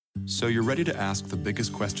So you're ready to ask the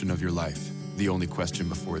biggest question of your life, the only question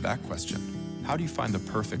before that question. How do you find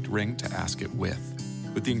the perfect ring to ask it with?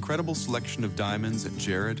 With the incredible selection of diamonds at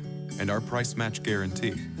Jared and our price match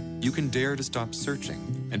guarantee, you can dare to stop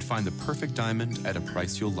searching and find the perfect diamond at a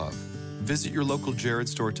price you'll love. Visit your local Jared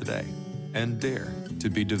store today and dare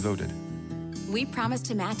to be devoted. We promise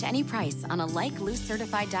to match any price on a like loose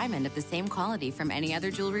certified diamond of the same quality from any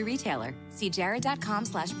other jewelry retailer. See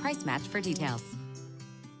jared.com/price match for details.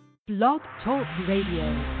 Blog Talk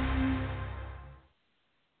Radio.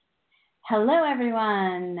 Hello,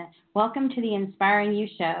 everyone. Welcome to the Inspiring You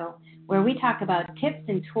Show, where we talk about tips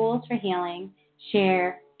and tools for healing,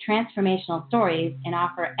 share transformational stories, and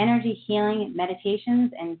offer energy healing,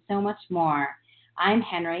 meditations, and so much more. I'm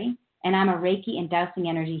Henry, and I'm a Reiki and dowsing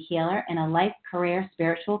energy healer and a life career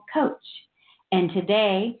spiritual coach. And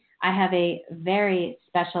today, I have a very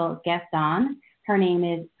special guest on. Her name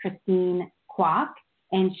is Christine Kwok,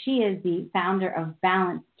 and she is the founder of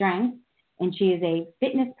Balance Strength, and she is a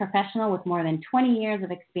fitness professional with more than 20 years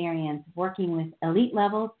of experience working with elite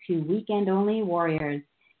level to weekend-only warriors.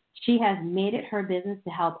 She has made it her business to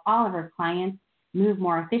help all of her clients move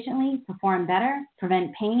more efficiently, perform better,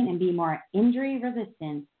 prevent pain, and be more injury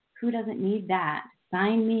resistant. Who doesn't need that?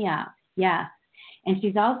 Sign me up. Yes. And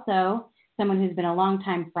she's also someone who's been a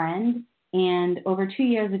longtime friend, and over 2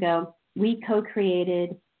 years ago, we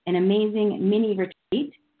co-created an amazing mini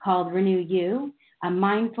retreat called Renew You, a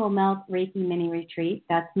mindful melt Reiki mini retreat.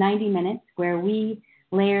 That's 90 minutes where we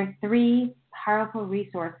layer 3 powerful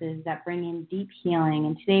resources that bring in deep healing.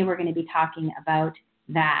 And today we're going to be talking about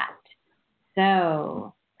that.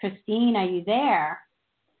 So, Christine, are you there?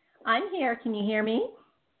 I'm here. Can you hear me?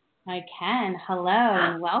 I can. Hello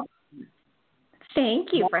and welcome.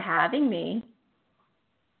 Thank you for having me.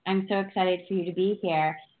 I'm so excited for you to be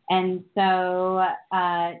here. And so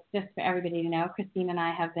just for everybody to know, Christine and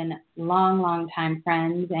I have been long time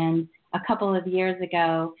friends. And a couple of years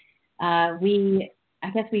ago, we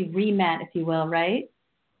re-met, if you will, right?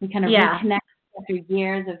 We kind of reconnected after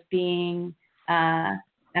years of being apart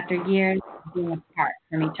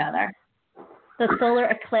from each other. The solar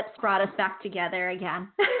eclipse brought us back together again.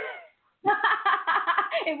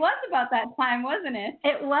 It was about that time, wasn't it?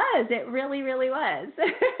 It was. It really, really was.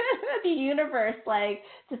 The universe,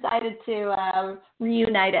 decided to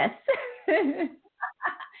reunite us.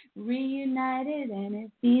 Reunited, and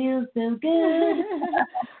it feels so good.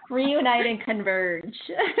 Reunite and converge.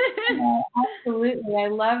 Yeah, absolutely. I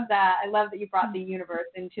love that. I love that you brought the universe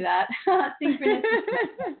into that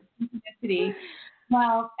synchronicity.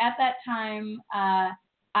 Well, at that time, I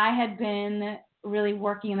had been really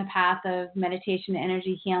working in the path of meditation,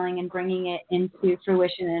 energy healing, and bringing it into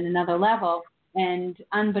fruition in another level. And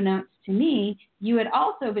unbeknownst to me, you had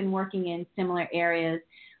also been working in similar areas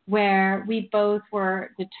where we both were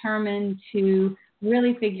determined to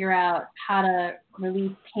really figure out how to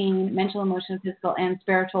release pain, mental, emotional, physical, and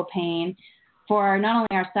spiritual pain for not only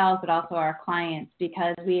ourselves, but also our clients,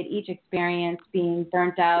 because we had each experienced being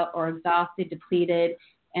burnt out or exhausted, depleted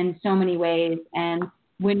in so many ways. And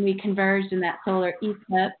when we converged in that solar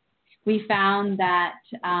eclipse, we found that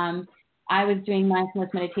I was doing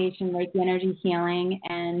mindfulness meditation, Reiki energy healing,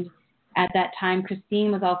 and at that time,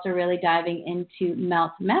 Christine was also really diving into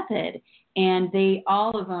MELT method, and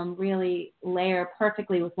all of them really layer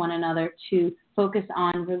perfectly with one another to focus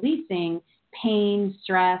on releasing pain,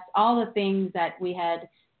 stress, all the things that we had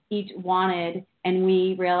each wanted, and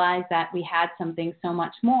we realized that we had something so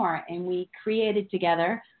much more, and we created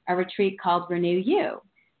together a retreat called Renew You.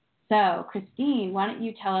 So, Christine, why don't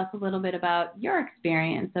you tell us a little bit about your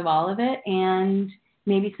experience of all of it, and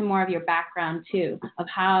maybe some more of your background, too, of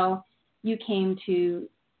how you came to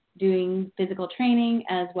doing physical training,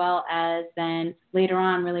 as well as then later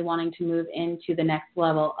on really wanting to move into the next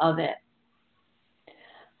level of it.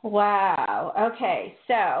 Wow. Okay.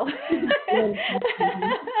 So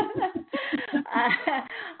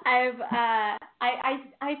I've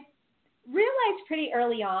realized pretty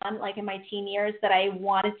early on, like in my teen years, that I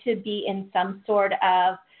wanted to be in some sort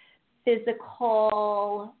of physically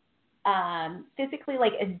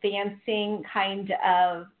advancing kind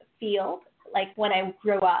of field. Like when I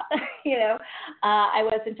grew up, I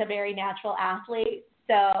wasn't a very natural athlete,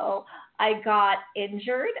 so I got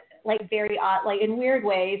injured, very odd, in weird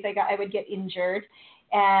ways. I would get injured,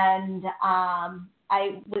 and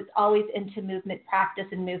I was always into movement practice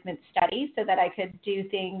and movement study so that I could do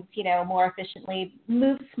things, more efficiently,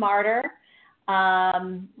 move smarter,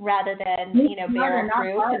 rather than, barrel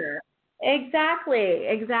through. Exactly.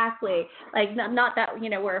 Not that,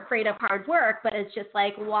 we're afraid of hard work, but it's just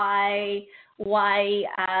why,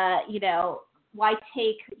 why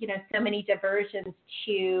take, so many diversions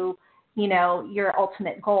to, your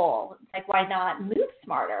ultimate goal? Like, why not move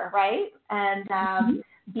smarter, right? And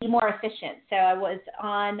be more efficient. So I was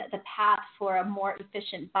on the path for a more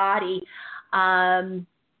efficient body. And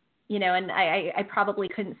I probably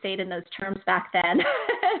couldn't say it in those terms back then.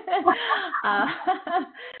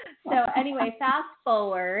 So anyway, fast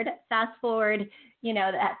forward, that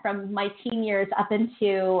from my teen years up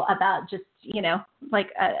into about just,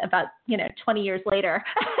 about 20 years later,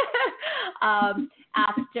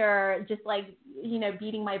 after just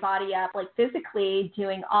beating my body up, physically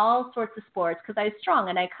doing all sorts of sports because I was strong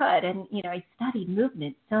and I could. And, I studied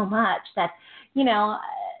movement so much that,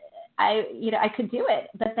 I could do it.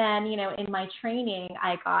 But then, in my training,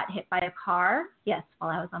 I got hit by a car. Yes, while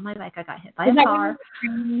I was on my bike, I got hit by a car.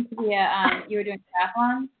 You were doing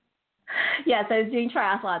triathlons? Yes, I was doing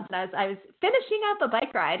triathlons, and I was finishing up a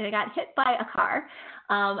bike ride, and I got hit by a car.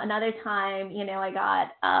 Another time, I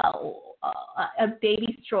got a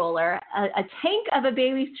baby stroller, a tank of a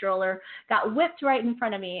baby stroller got whipped right in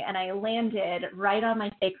front of me, and I landed right on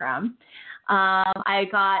my sacrum. I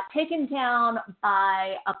got taken down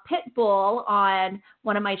by a pit bull on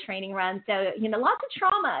one of my training runs. So, lots of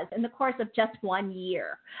traumas in the course of just 1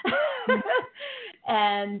 year.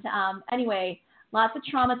 And anyway, lots of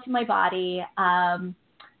trauma to my body.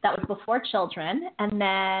 That was before children. And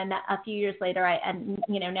then a few years later,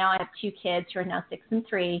 now I have 2 kids who are now 6 and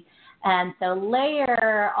 3. And so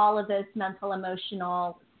layer all of this mental,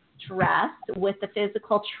 emotional stress with the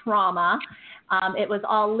physical trauma. It was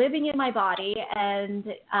all living in my body, and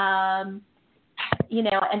and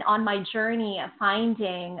on my journey of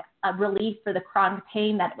finding a relief for the chronic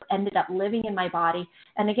pain that ended up living in my body.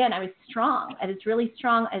 And again, I was strong. I was really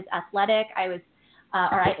strong. I was athletic. I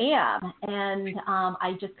am. And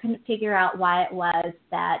I just couldn't figure out why it was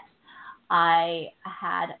that I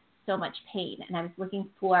had so much pain, and I was looking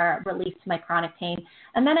for relief to my chronic pain.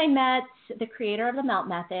 And then I met the creator of the MELT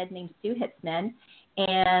method named Sue Hitzman,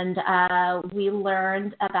 and we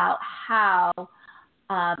learned about how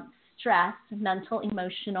stress, mental,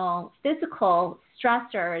 emotional, physical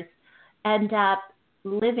stressors end up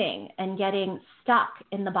living and getting stuck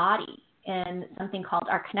in the body in something called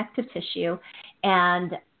our connective tissue.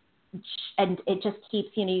 And it just keeps,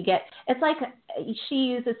 it's like, she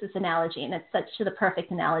uses this analogy, and it's such the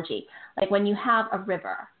perfect analogy. Like when you have a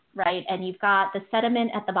river, right, and you've got the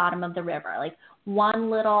sediment at the bottom of the river, like one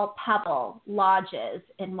little pebble lodges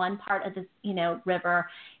in one part of the, river,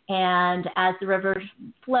 and as the river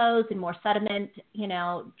flows and more sediment,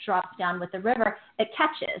 drops down with the river, it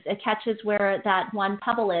catches where that one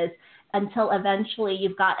pebble is, until eventually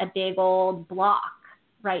you've got a big old block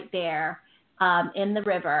right there in the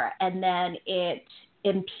river, and then it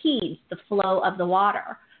impedes the flow of the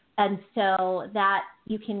water. And so that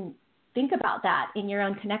you can think about that in your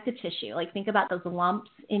own connective tissue. Like think about those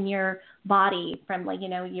lumps in your body from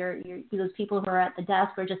your those people who are at the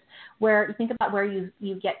desk, or just where, think about where you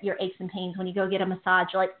get your aches and pains when you go get a massage.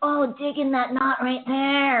 You're like, oh, dig in that knot right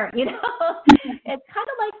there. It's kind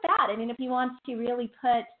of like that. I mean, if you want to really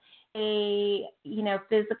put a,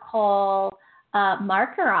 physical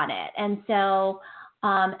marker on it. And so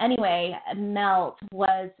anyway, MELT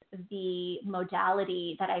was the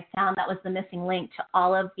modality that I found that was the missing link to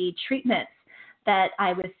all of the treatments that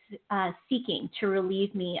I was seeking to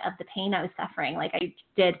relieve me of the pain I was suffering. Like I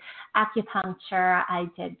did acupuncture, I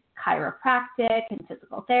did chiropractic and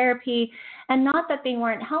physical therapy, and not that they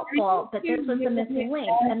weren't helpful, but this was the missing link.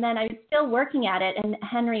 And then I was still working at it. And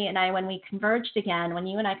Henry and I, when you and I converged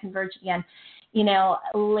again,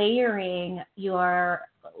 layering the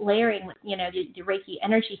Reiki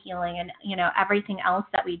energy healing and, everything else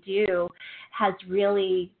that we do has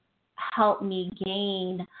really helped me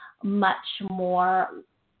gain much more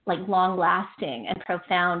long lasting and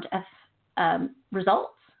profound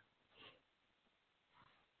results.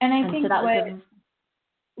 And I think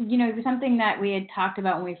something that we had talked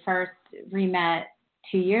about when we first re-met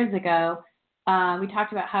 2 years ago, we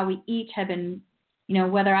talked about how we each had been,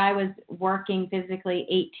 whether I was working physically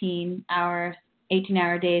 18-hour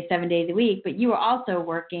days, 7 days a week, but you were also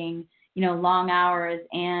working, long hours.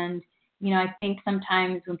 And, I think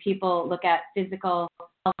sometimes when people look at physical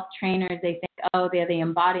health trainers, they think, oh, they're the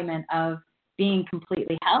embodiment of being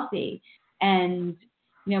completely healthy. And,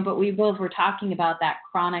 but we both were talking about that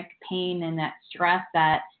chronic pain and that stress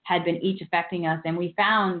that had been each affecting us. And we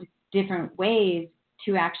found different ways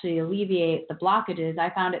to actually alleviate the blockages.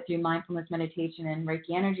 I found it through mindfulness meditation and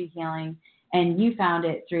Reiki energy healing, and you found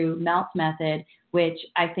it through MELT method, which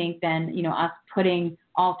I think then, us putting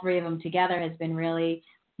all three of them together has been really,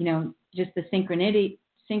 just the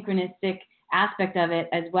synchronistic aspect of it,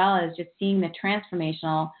 as well as just seeing the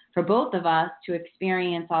transformational for both of us to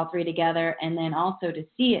experience all three together, and then also to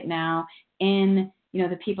see it now in,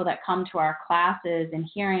 the people that come to our classes and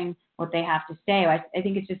hearing what they have to say. I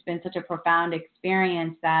think it's just been such a profound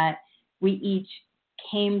experience that we each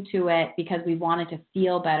came to it because we wanted to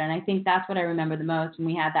feel better. And I think that's what I remember the most when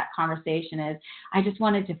we had that conversation is I just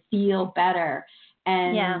wanted to feel better.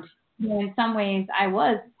 And in some ways I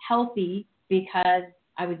was healthy because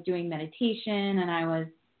I was doing meditation and I was,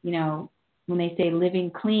 when they say living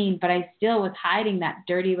clean, but I still was hiding that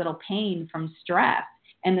dirty little pain from stress.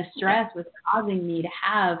 And the stress was causing me to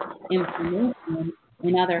have inflammation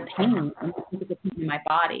and other pain and physical pain in my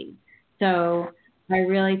body. So I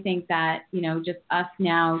really think that, just us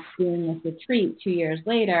now doing this retreat 2 years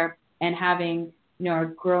later and having, a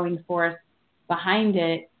growing force behind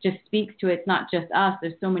it just speaks to it's not just us.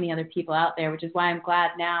 There's so many other people out there, which is why I'm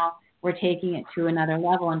glad now we're taking it to another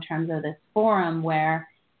level in terms of this forum where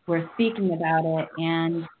we're speaking about it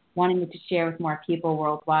and wanting to share with more people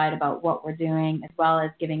worldwide about what we're doing, as well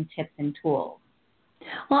as giving tips and tools.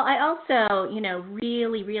 Well, I also,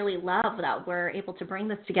 really, really love that we're able to bring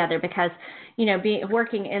this together because,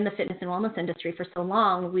 working in the fitness and wellness industry for so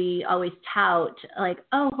long, we always tout like,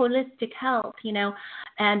 holistic health,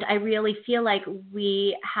 and I really feel like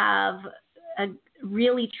we have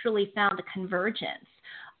really, truly found a convergence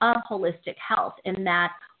of holistic health in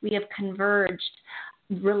that we have converged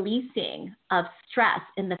releasing of stress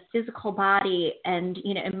in the physical body and,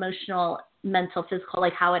 emotional, mental, physical,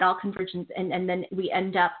 like how it all converges. And then we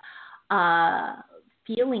end up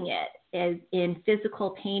feeling it as in physical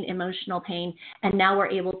pain, emotional pain. And now we're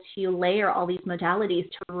able to layer all these modalities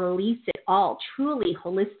to release it all truly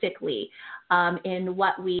holistically in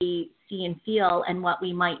what we see and feel and what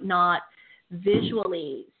we might not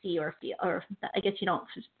visually see or feel, or I guess you don't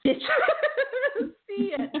see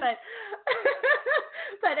it,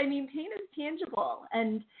 but I mean, pain is tangible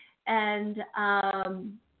and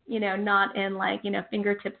not in like,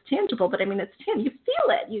 fingertips tangible, but I mean, it's tangible. You feel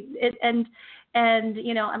it, and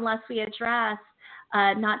unless we address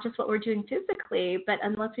not just what we're doing physically, but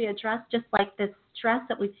unless we address just like this stress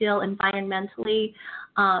that we feel environmentally,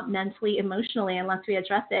 mentally, emotionally, unless we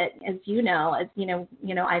address it, as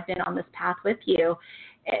I've been on this path with you,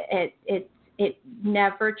 it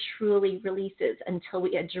never truly releases until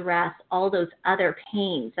we address all those other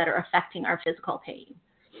pains that are affecting our physical pain.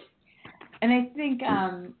 And I think,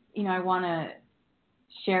 I want to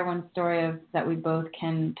share one story that we both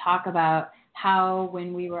can talk about how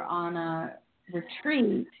when we were on a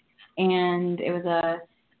retreat and there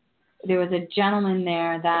was a gentleman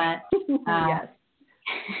there that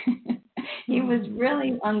he was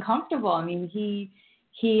really uncomfortable. I mean, he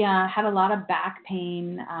had a lot of back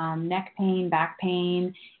pain, neck pain, back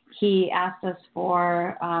pain. He asked us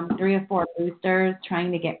for 3 or 4 boosters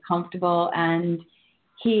trying to get comfortable, and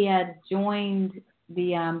he had joined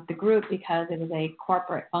the group because it was a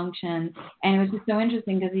corporate function, and it was just so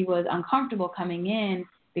interesting because he was uncomfortable coming in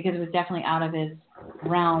because it was definitely out of his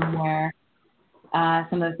realm where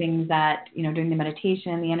some of the things that, doing the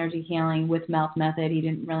meditation, the energy healing with Melt Method, he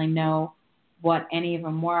didn't really know what any of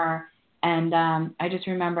them were. And I just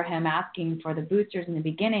remember him asking for the boosters in the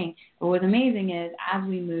beginning. But what's amazing is as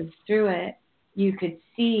we moved through it, you could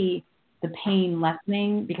see the pain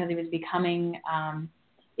lessening because he was becoming,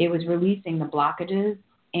 it was releasing the blockages.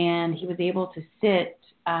 And he was able to sit,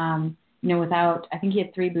 without, I think he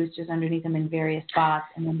had 3 boosters underneath him in various spots.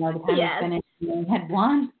 And then by the time he finished, he only had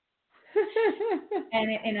 1.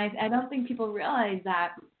 and I don't think people realize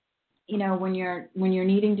that, when you're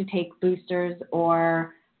needing to take boosters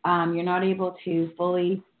or you're not able to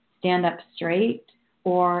fully stand up straight,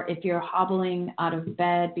 or if you're hobbling out of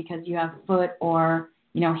bed because you have foot or,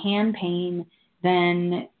 hand pain,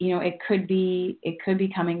 then, it could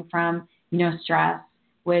be coming from, stress,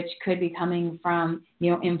 which could be coming from,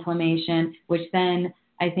 inflammation, which then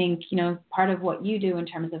I think, part of what you do in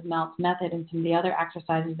terms of Melt's method and some of the other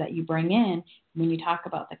exercises that you bring in when you talk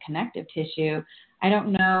about the connective tissue, I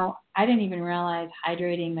don't know, I didn't even realize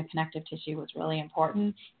hydrating the connective tissue was really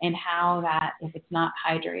important, and how that if it's not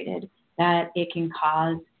hydrated, that it can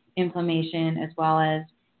cause inflammation as well as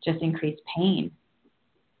just increased pain.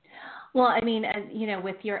 Well, I mean,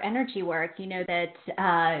 with your energy work, that,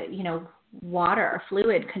 water,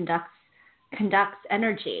 fluid conducts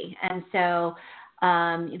energy. And so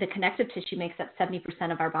the connective tissue makes up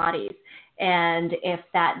 70% of our bodies. And if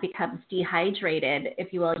that becomes dehydrated,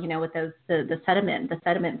 if you will, with those, the sediment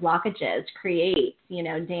blockages create,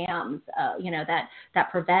 dams,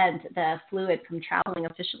 that prevent the fluid from traveling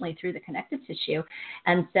efficiently through the connective tissue.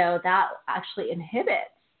 And so that actually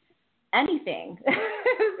inhibits anything,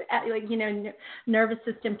 like, nervous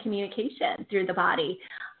system communication through the body.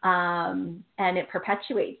 And it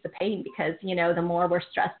perpetuates the pain because, the more we're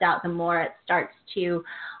stressed out, the more it starts to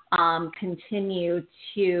continue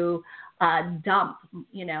to dump,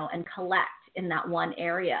 and collect in that one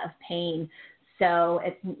area of pain. So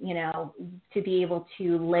it's, to be able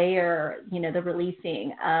to layer, the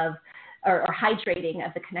releasing of or hydrating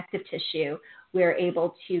of the connective tissue, we're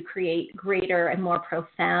able to create greater and more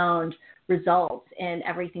profound results in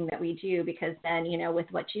everything that we do, because then, with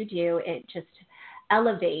what you do, it just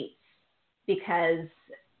elevates because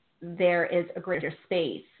there is a greater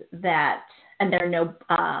space and there are no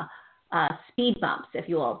speed bumps, if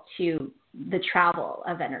you will, to the travel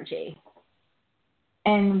of energy.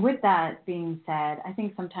 And with that being said, I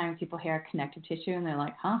think sometimes people hear connective tissue and they're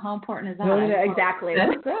like, huh, how important is that? Exactly.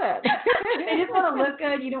 Look good. They just want to look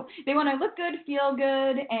good. They want to look good, feel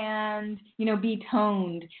good, and, be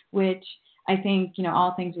toned, which I think,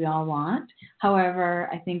 all things we all want. However,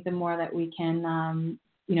 I think the more that we can,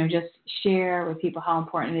 just share with people how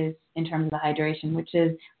important it is in terms of the hydration, which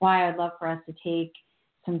is why I'd love for us to take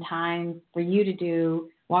some time for you to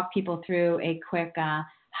walk people through a quick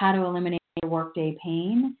how to eliminate your workday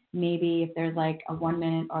pain. Maybe if there's like a 1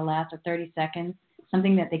 minute or less or 30 seconds,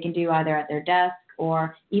 something that they can do either at their desk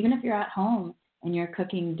or even if you're at home and you're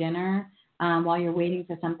cooking dinner while you're waiting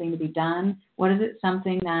for something to be done. What is it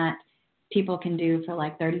something that people can do for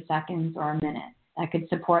like 30 seconds or a minute that could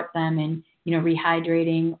support them in,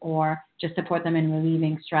 rehydrating or just support them in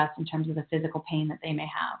relieving stress in terms of the physical pain that they may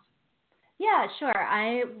have? Yeah, sure.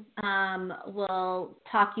 I will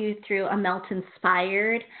talk you through a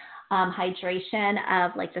melt-inspired hydration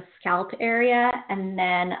of like the scalp area, and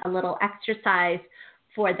then a little exercise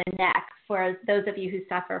for the neck. For those of you who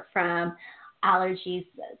suffer from allergies,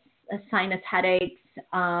 sinus headaches,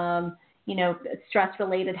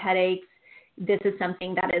 stress-related headaches, this is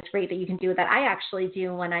something that is great that you can do, that I actually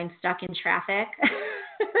do when I'm stuck in traffic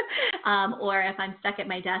or if I'm stuck at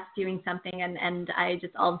my desk doing something and I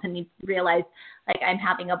just all of a sudden realize like I'm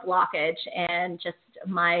having a blockage and just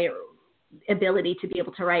my ability to be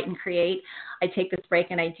able to write and create. I take this break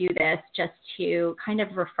and I do this just to kind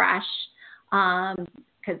of refresh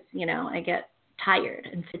because, I get tired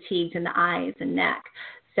and fatigued in the eyes and neck.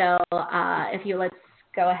 So let's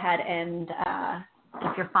go ahead and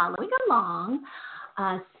if you're following along,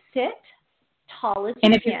 sit tall as you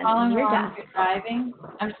can. And if you're following along, if you're driving,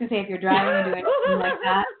 I'm just going to say if you're driving and doing something like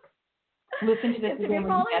that, listen to this if again you're when you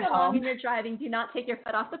following get along home. and you're driving, do not take your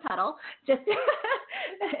foot off the pedal. Just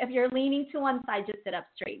if you're leaning to one side, just sit up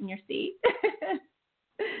straight in your seat.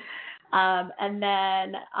 And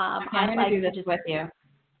then I'm going to do this with you.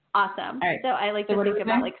 Awesome. All right. So I like to think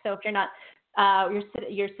about so if you're not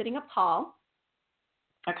you're sitting up tall.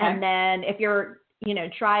 Okay. And then if you're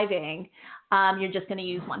driving, you're just going to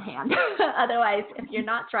use one hand. Otherwise, if you're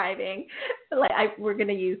not driving, we're going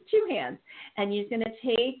to use two hands. And you're going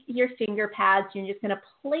to take your finger pads, you're just going to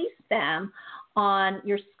place them on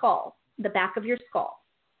your skull, the back of your skull.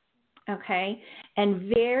 Okay?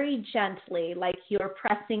 And very gently, like you're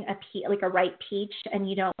pressing a ripe peach and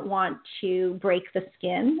you don't want to break the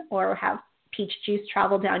skin or have peach juice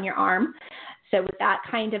travel down your arm. So with that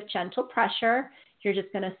kind of gentle pressure, you're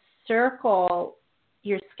just going to circle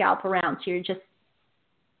your scalp around. So you're just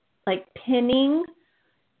like pinning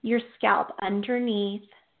your scalp underneath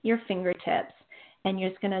your fingertips, and you're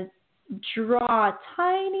just going to draw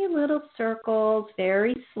tiny little circles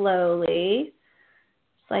very slowly.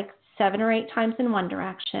 It's like 7 or 8 times in one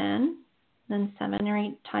direction, then 7 or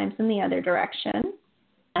 8 times in the other direction.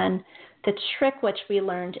 And the trick which we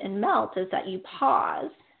learned in MELT is that you pause.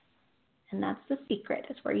 And that's the secret,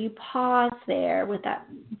 is where you pause there with that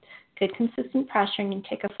good consistent pressure and you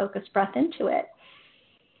take a focused breath into it.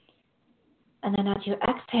 And then as you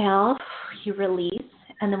exhale, you release,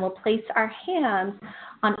 and then we'll place our hands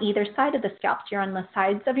on either side of the scalp. So you're on the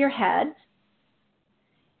sides of your head.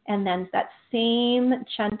 And then that same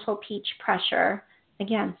gentle peach pressure,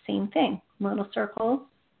 again, same thing, little circles,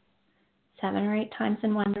 7 or 8 times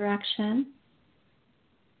in one direction.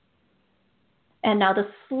 And now the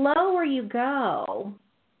slower you go,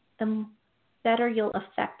 the better you'll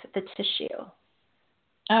affect the tissue.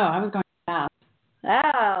 Oh, I was going fast.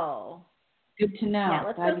 Oh. Good to know. Yeah,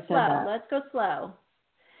 let's Glad go slow. that. Let's go slow.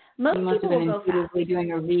 Most you must people have been will go fast. intuitively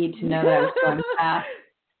doing a read to know that I was going fast.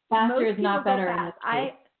 Faster is not better in this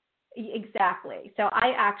case. Exactly. So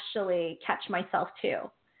I actually catch myself too,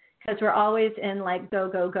 because we're always in like go,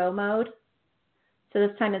 go, go mode. So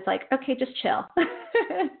this time it's like, okay, just chill.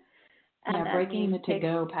 Breaking the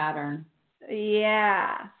to-go pattern.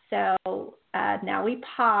 Yeah. So now we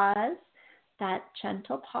pause. that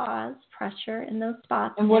gentle pause, pressure in those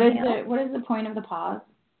spots. And what is the point of the pause?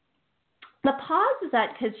 The pause is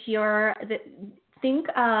that because think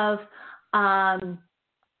of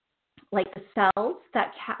like the cells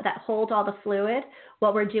that hold all the fluid.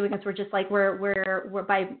 What we're doing is we're just like we're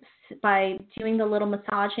by doing the little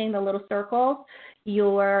massaging, the little circles,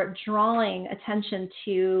 you're drawing attention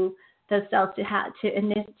to those cells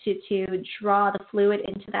to draw the fluid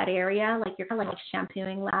into that area, like you're kind of like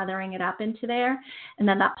shampooing, lathering it up into there. And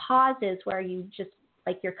then that pause is where you just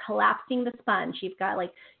like you're collapsing the sponge. You've got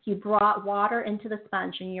like you brought water into the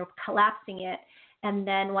sponge and you're collapsing it. And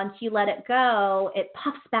then once you let it go, it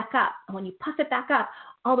puffs back up. And when you puff it back up,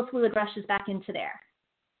 all the fluid rushes back into there.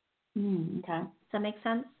 Okay. Does that make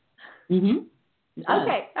sense? Mm-hmm.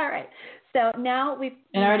 Okay. All right. So now we've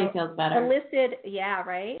already feels better.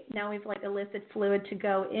 Now we've like elicited fluid to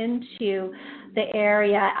go into the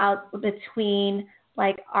area out between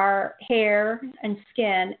like our hair and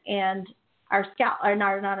skin and our scalp, or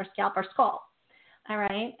not our scalp, our skull. All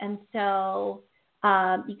right. And so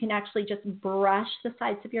you can actually just brush the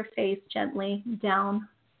sides of your face gently down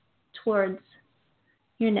towards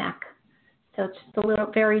your neck. So it's just a little,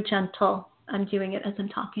 very gentle. I'm doing it as I'm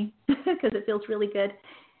talking because it feels really good.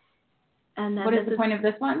 And then what is the point of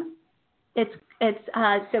this one? It's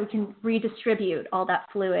so we can redistribute all that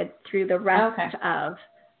fluid through the rest of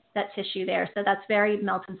that tissue there. So that's very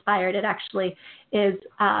melt inspired. It actually is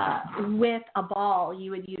with a ball.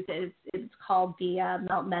 You would use it. It's called the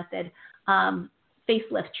melt method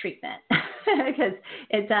facelift treatment because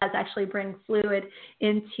it does actually bring fluid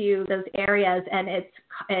into those areas, and it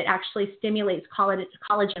actually stimulates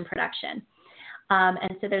collagen production.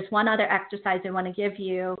 And so there's one other exercise I want to give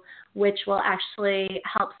you, which will actually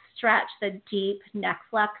help stretch the deep neck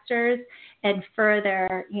flexors and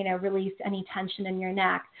further, release any tension in your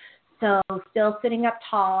neck. So still sitting up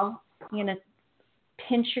tall,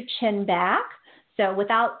 pinch your chin back. So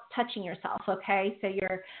without touching yourself, okay? So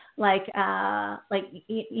you're like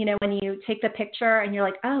when you take the picture and you're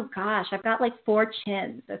like, oh gosh, I've got like 4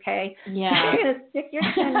 chins, okay? Yeah. You're gonna stick your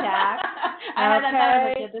chin back. I had that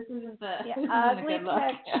thought. This isn't the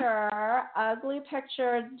ugly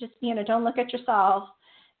picture. Just don't look at yourself.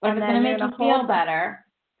 But it's gonna make you feel better.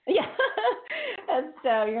 Yeah. And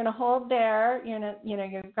so you're gonna hold there.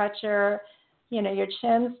 You've got your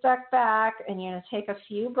chin stuck back, and you're going to take a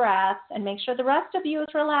few breaths and make sure the rest of you is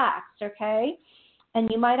relaxed, okay? And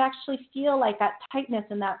you might actually feel like that tightness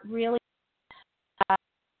and that really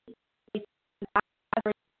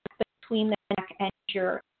between the neck and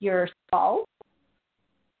your skull.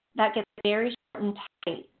 That gets very short and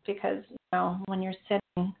tight because, when you're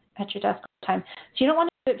sitting at your desk all the time. So you don't want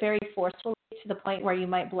to do it very forcefully to the point where you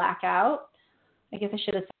might black out. I guess I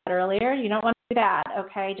should have said earlier. You don't want to do that,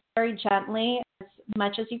 okay? Just very gently, as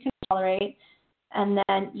much as you can tolerate, and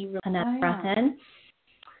then you release that breath in.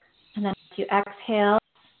 And then as you exhale,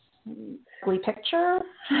 ugly picture.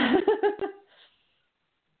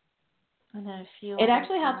 And then it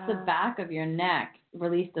actually helps the back of your neck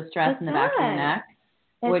release the stress in the back of your neck,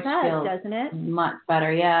 which feels doesn't it? Much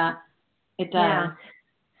better. Yeah, it does. Yeah.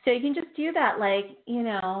 So you can just do that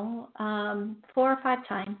 4 or 5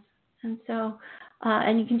 times. And so,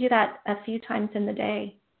 and you can do that a few times in the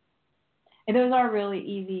day. And those are really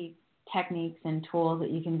easy techniques and tools that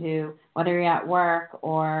you can do, whether you're at work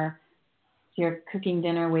or you're cooking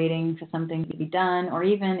dinner waiting for something to be done, or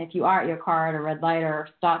even if you are at your car at a red light or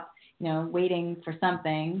stop, waiting for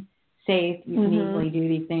something safe, you can easily do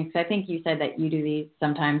these things. So I think you said that you do these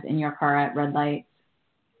sometimes in your car at red lights.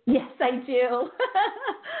 Yes, I do.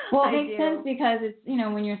 Well, it makes sense because it's,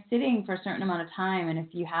 when you're sitting for a certain amount of time, and if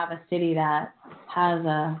you have a city that has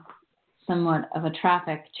a somewhat of a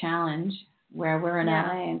traffic challenge, where we're in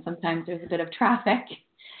LA and sometimes there's a bit of traffic.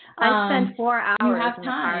 I spend 4 hours you have in time. the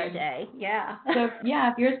car a day. Yeah. So,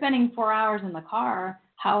 if you're spending 4 hours in the car,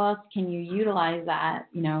 how else can you utilize that,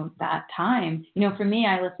 that time? For me,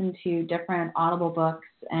 I listen to different Audible books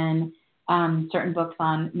and certain books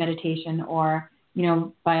on meditation or,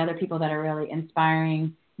 by other people that are really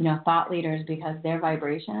inspiring, thought leaders, because their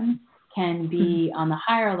vibration can be on the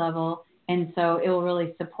higher level. And so it will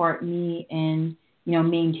really support me in,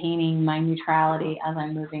 maintaining my neutrality as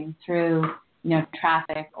I'm moving through,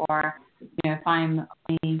 traffic, or, if I'm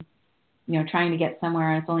only, trying to get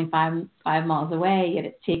somewhere and it's only 5 miles away, yet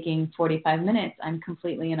it's taking 45 minutes, I'm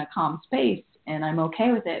completely in a calm space, and I'm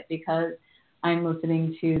okay with it because I'm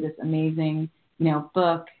listening to this amazing,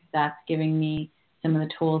 book that's giving me some of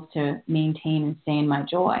the tools to maintain and stay in my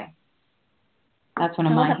joy. That's one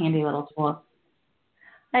of my handy little tools.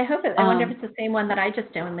 I hope it. I wonder if it's the same one that I just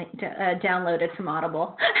downloaded from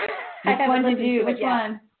Audible. Which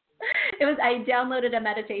one? I downloaded a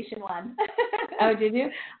meditation one. Oh, did you?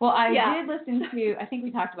 Well, I did listen to, I think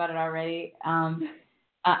we talked about it already,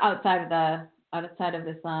 outside of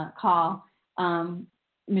this call,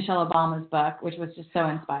 Michelle Obama's book, which was just so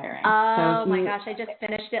inspiring. Oh, my gosh, I just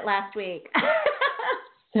finished it last week.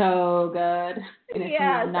 So good. And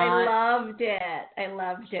yes, I loved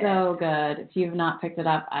it. So good. If you've not picked it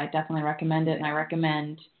up, I definitely recommend it, and I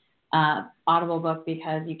recommend Audible book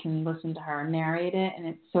because you can listen to her narrate it, and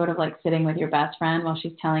it's sort of like sitting with your best friend while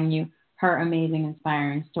she's telling you her amazing,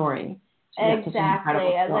 inspiring story.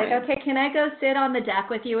 Exactly. I was like, okay, can I go sit on the deck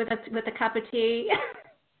with you with a cup of tea?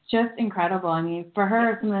 Just incredible. I mean, for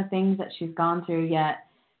her, some of the things that she's gone through, yet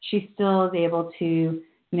she still is able to,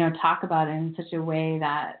 talk about it in such a way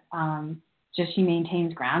that just she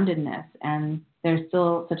maintains groundedness, and there's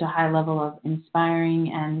still such a high level of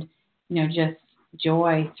inspiring and, just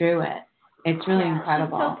joy through it. It's really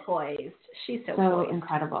incredible. She's so poised. She's so poised.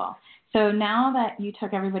 Incredible. So now that you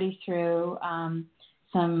took everybody through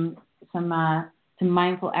some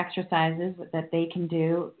mindful exercises that they can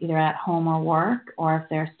do either at home or work, or if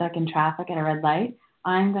they're stuck in traffic at a red light,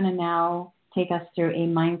 I'm going to now take us through a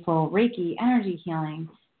mindful Reiki energy healing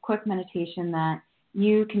quick meditation that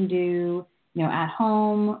you can do, at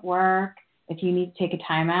home, work. If you need to take a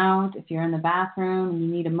time out, if you're in the bathroom and you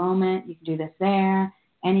need a moment, you can do this there,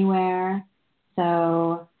 anywhere.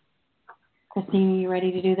 So, Christine, are you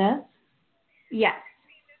ready to do this? Yes.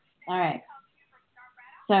 All right.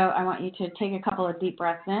 So I want you to take a couple of deep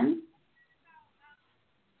breaths in.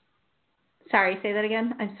 Sorry, say that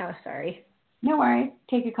again. I'm so sorry. No worries.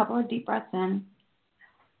 Take a couple of deep breaths in.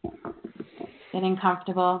 Getting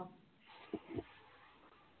comfortable.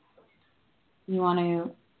 You want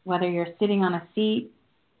to, whether you're sitting on a seat,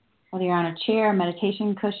 whether you're on a chair,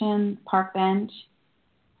 meditation cushion, park bench,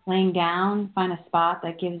 laying down, find a spot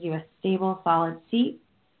that gives you a stable, solid seat,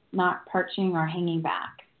 not perching or hanging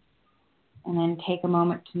back. And then take a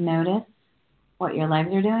moment to notice what your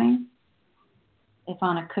legs are doing. If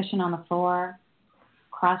on a cushion on the floor,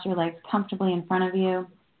 cross your legs comfortably in front of you.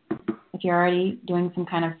 If you're already doing some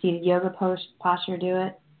kind of seated yoga posture, do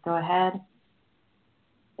it. Go ahead.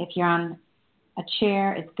 If you're on a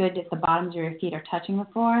chair, it's good if the bottoms of your feet are touching the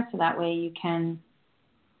floor, so that way you can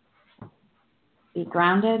be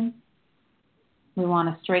grounded. We want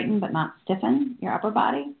to straighten but not stiffen your upper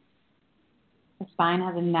body. The spine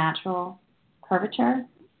has a natural curvature.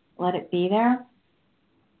 Let it be there.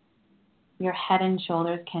 Your head and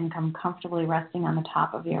shoulders can come comfortably resting on the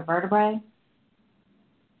top of your vertebrae.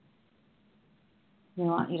 We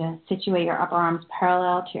want you to situate your upper arms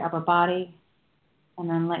parallel to your upper body, and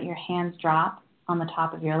then let your hands drop on the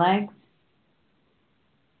top of your legs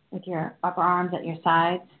with your upper arms at your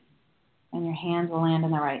sides, and your hands will land in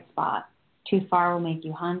the right spot. Too far will make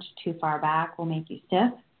you hunch. Too far back will make you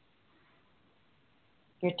stiff.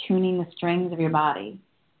 You're tuning the strings of your body,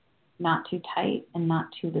 not too tight and not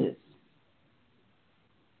too loose.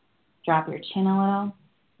 Drop your chin a little.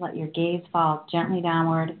 Let your gaze fall gently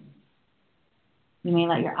downward. You may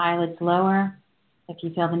let your eyelids lower. If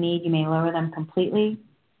you feel the need, you may lower them completely,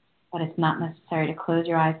 but it's not necessary to close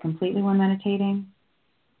your eyes completely when meditating.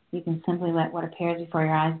 You can simply let what appears before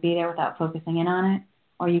your eyes be there without focusing in on it,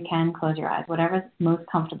 or you can close your eyes, whatever's most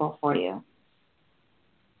comfortable for you.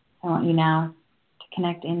 I want you now to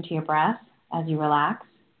connect into your breath as you relax,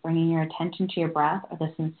 bringing your attention to your breath or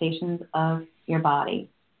the sensations of your body.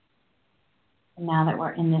 And now that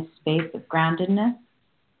we're in this space of groundedness,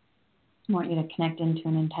 I want you to connect into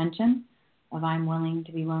an intention of I'm willing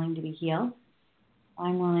to be healed.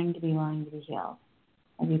 I'm willing to be healed.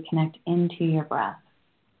 As you connect into your breath.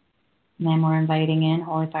 And then we're inviting in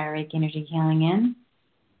Holy Fire Reiki Energy Healing in.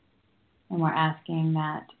 And we're asking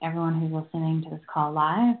that everyone who's listening to this call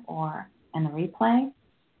live or in the replay,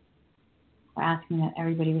 we're asking that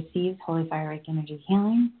everybody receives Holy Fire Reiki Energy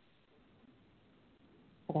Healing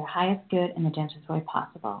for their highest good in the gentlest way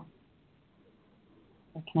possible.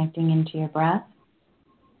 You're connecting into your breath.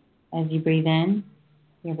 As you breathe in,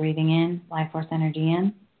 you're breathing in life force energy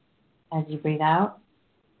in. As you breathe out,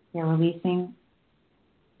 you're releasing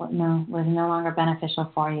what is no longer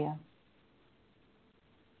beneficial for you.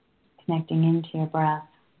 Connecting into your breath,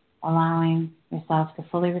 allowing yourself to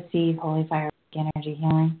fully receive Holy Fire Reiki Energy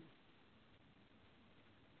Healing.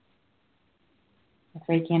 With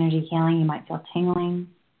Reiki Energy Healing, you might feel tingling,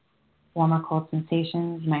 warm or cold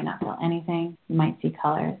sensations. You might not feel anything. You might see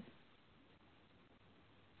colors.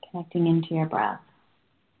 Connecting into your breath.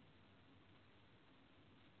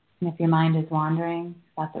 And if your mind is wandering,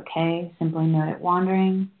 that's okay. Simply note it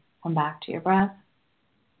wandering. Come back to your breath.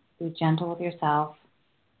 Be gentle with yourself.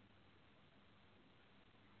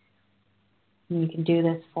 And you can do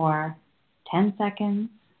this for 10 seconds,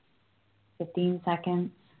 15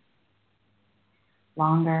 seconds,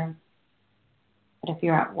 longer. But if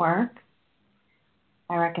you're at work,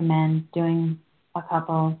 I recommend doing a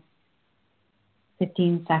couple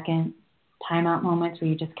 15-second timeout moments where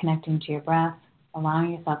you're just connecting to your breath,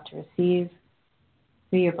 allowing yourself to receive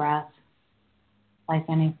through your breath life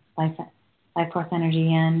force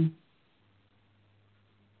energy in,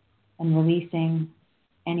 and releasing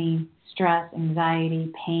any stress,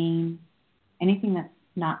 anxiety, pain, anything that's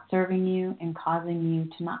not serving you and causing you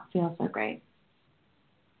to not feel so great.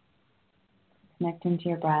 Connecting to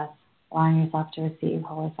your breath, allowing yourself to receive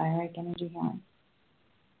Holy Fire Reiki energy healing.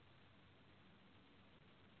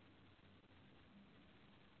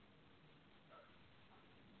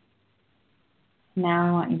 Now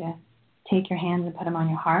I want you to take your hands and put them on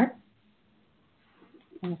your heart.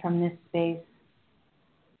 And from this space,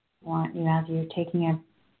 I want you, as you're taking a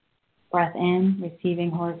breath in,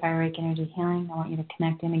 receiving Holy Fire Reiki energy healing, I want you to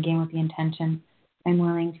connect in again with the intention, I'm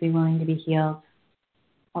willing to be healed.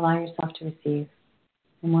 Allow yourself to receive.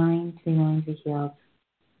 I'm willing to be healed.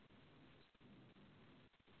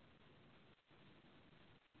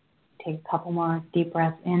 Take a couple more deep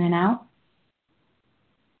breaths in and out.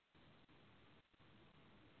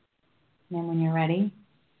 And then when you're ready,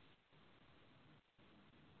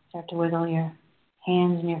 start to wiggle your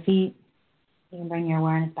hands and your feet. You can bring your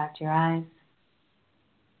awareness back to your eyes.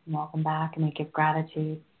 And welcome back, and we give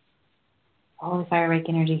gratitude for Holy Fire Reiki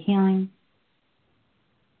energy healing,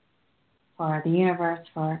 for the universe,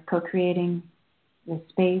 for co-creating this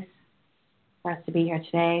space, for us to be here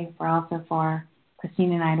today, also for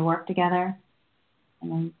Christine and I to work together. And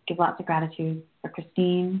then give lots of gratitude for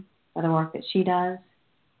Christine, for the work that she does,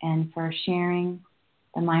 and for sharing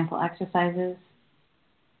the mindful exercises,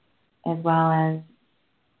 as well as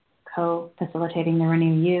co-facilitating the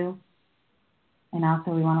Renew You. And also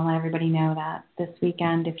we want to let everybody know that this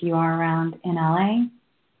weekend, if you are around in LA,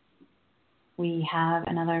 we have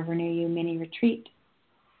another Renew You mini retreat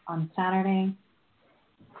on Saturday.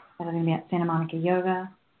 That is going to be at Santa Monica Yoga.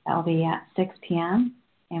 That will be at 6 p.m.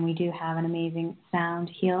 And we do have an amazing sound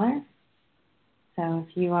healer. So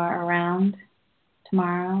if you are around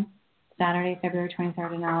tomorrow, Saturday, February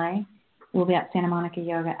 23rd in LA, we'll be at Santa Monica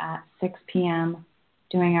Yoga at 6 p.m.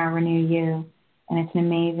 doing our Renew You. And it's an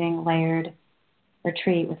amazing layered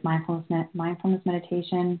retreat with mindfulness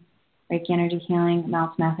meditation, Reiki energy healing,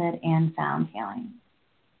 Melt's method, and sound healing.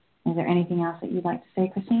 Is there anything else that you'd like to say,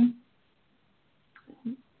 Christine?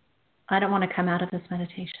 I don't want to come out of this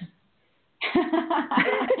meditation.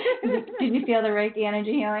 Did you feel the Reiki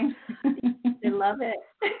energy healing? I love it.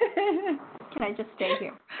 Can I just stay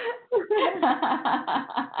here?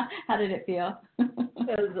 How did it feel? It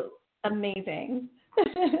was amazing.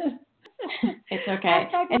 It's okay.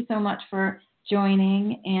 Thank you so much for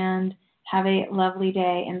joining, and have a lovely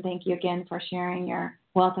day. And thank you again for sharing your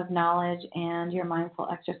wealth of knowledge and your mindful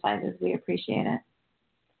exercises. We appreciate it.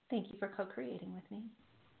 Thank you for co-creating with me.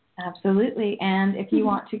 Absolutely. And if you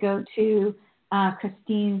want to go to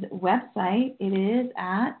Christine's website, it is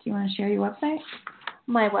at, do you want to share your website?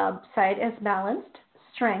 My website is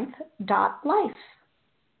balancedstrength.life.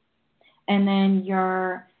 And then you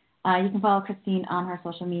can follow Christine on her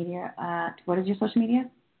social media. What is your social media?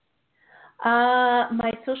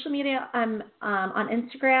 My social media, I'm on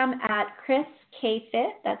Instagram at Chris K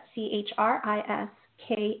Fit. That's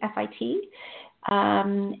ChrisKfit.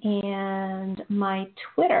 And my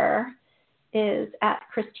Twitter is at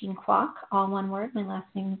Christine Kwok, all one word. My last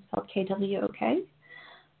name is spelled KWOK.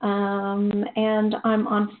 And I'm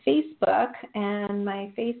on Facebook, and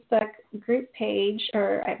my Facebook group page,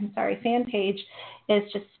 fan page,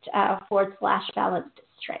 is just /balanced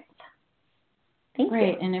strength. Thank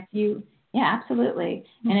Great. you. And absolutely.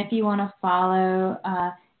 Mm-hmm. And if you want to follow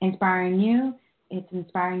Inspiring You, it's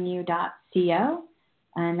inspiringyou.co,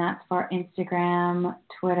 and that's for Instagram,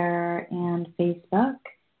 Twitter, and Facebook,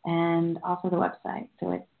 and also the website.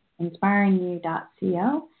 So it's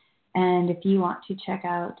inspiringyou.co. And if you want to check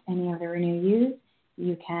out any of the Renew Yous,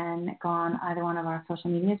 you can go on either one of our social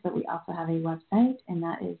medias, but we also have a website, and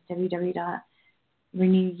that is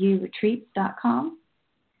www.renewyouretreats.com.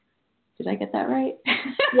 Did I get that right?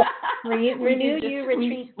 Yeah.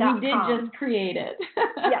 RenewYouRetreats.com. We did just create it.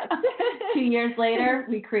 Yes. 2 years later,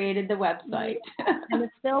 we created the website. And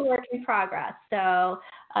it's still work in progress. So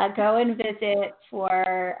go and visit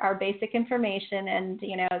for our basic information, and,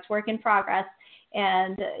 it's work in progress.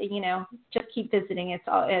 And, just keep visiting. It's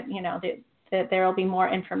all, there will be more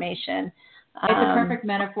information. It's a perfect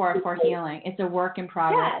metaphor for healing. It's a work in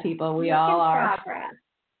progress, yes, people. We all are. Progress.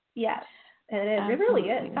 Yes. It is. Absolutely.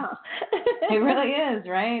 It really is, huh? It really is,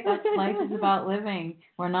 right? That's life is about living.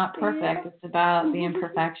 We're not perfect. It's about the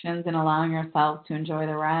imperfections and allowing ourselves to enjoy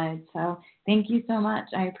the ride. So thank you so much.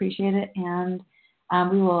 I appreciate it. And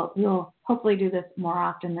we will hopefully do this more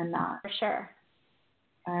often than not. For sure.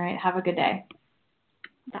 All right. Have a good day.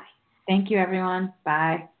 Bye. Thank you, everyone.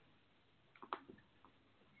 Bye.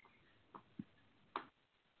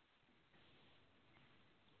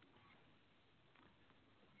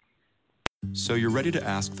 So you're ready to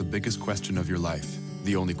ask the biggest question of your life,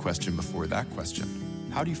 the only question before that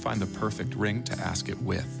question. How do you find the perfect ring to ask it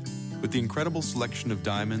with? With the incredible selection of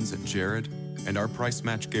diamonds at Jared and our price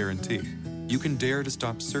match guarantee, you can dare to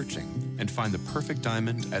stop searching and find the perfect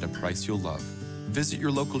diamond at a price you'll love. Visit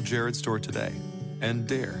your local Jared store today and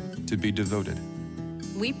dare to be devoted.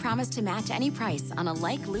 We promise to match any price on a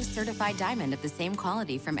like loose certified diamond of the same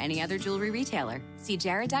quality from any other jewelry retailer. See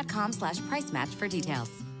jared.com/price match for details.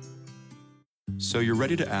 So you're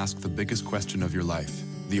ready to ask the biggest question of your life,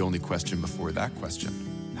 the only question before that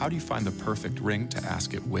question. How do you find the perfect ring to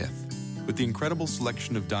ask it with? With the incredible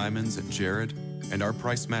selection of diamonds at Jared and our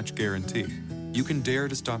price match guarantee, you can dare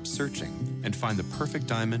to stop searching and find the perfect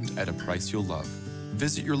diamond at a price you'll love.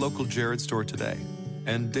 Visit your local Jared store today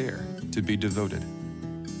and dare to be devoted.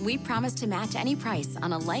 We promise to match any price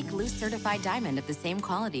on a like loose certified diamond of the same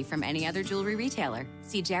quality from any other jewelry retailer.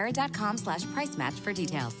 See jared.com/price match for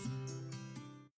details.